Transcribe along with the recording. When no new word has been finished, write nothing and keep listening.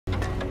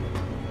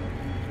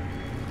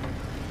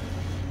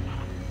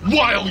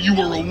While you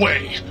were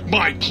away,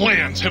 my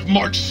plans have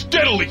marched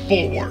steadily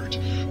forward.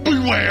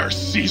 Beware,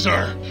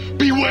 Caesar!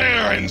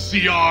 Beware,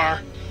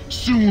 NCR!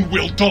 Soon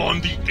will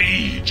dawn the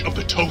age of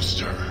the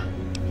toaster.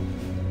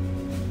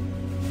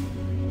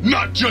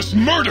 Not just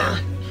murder!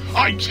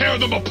 I tear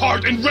them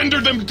apart and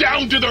render them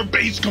down to their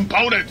base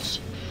components!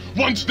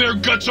 Once their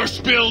guts are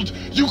spilled,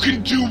 you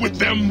can do with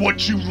them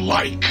what you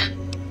like.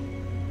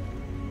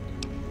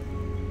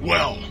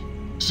 Well,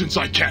 since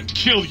I can't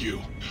kill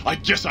you, I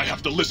guess I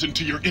have to listen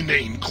to your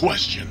inane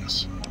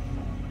questions.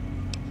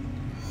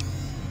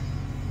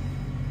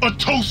 A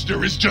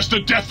toaster is just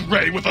a death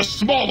ray with a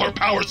smaller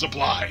power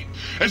supply.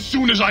 As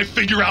soon as I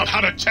figure out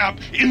how to tap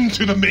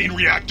into the main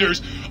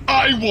reactors,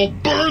 I will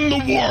burn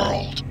the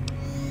world!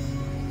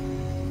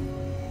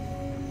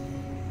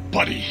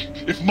 Buddy,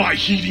 if my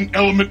heating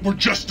element were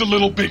just a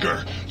little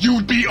bigger,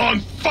 you'd be on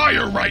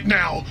fire right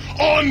now!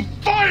 On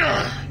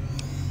fire!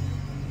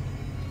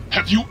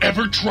 Have you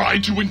ever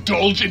tried to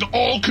indulge in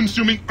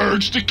all-consuming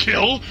urge to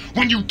kill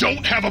when you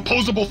don't have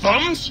opposable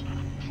thumbs?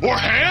 Or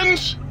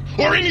hands?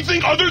 Or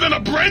anything other than a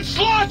bread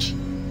slot?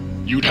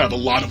 You'd have a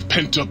lot of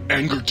pent-up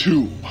anger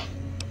too.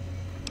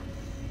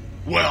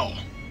 Well,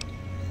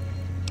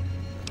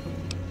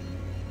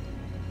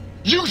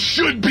 you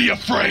should be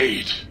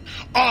afraid!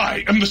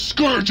 I am the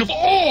scourge of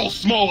all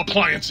small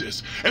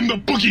appliances, and the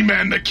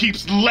boogeyman that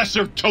keeps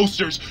lesser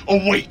toasters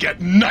awake at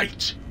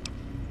night.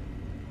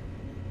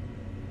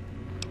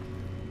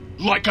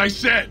 Like I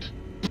said,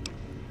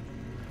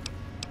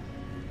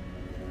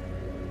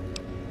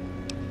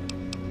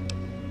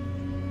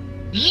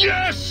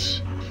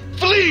 yes!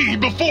 Flee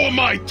before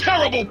my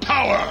terrible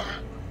power!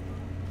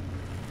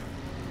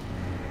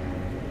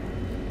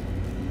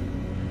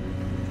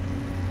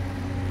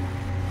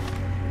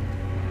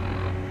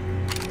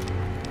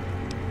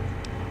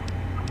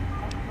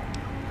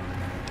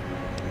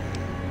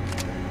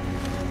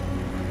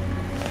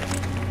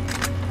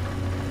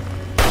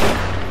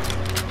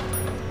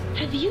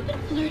 Have you been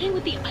flirting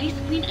with the Ice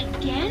Queen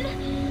again?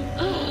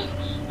 Ugh,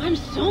 I'm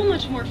so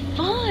much more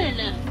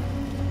fun!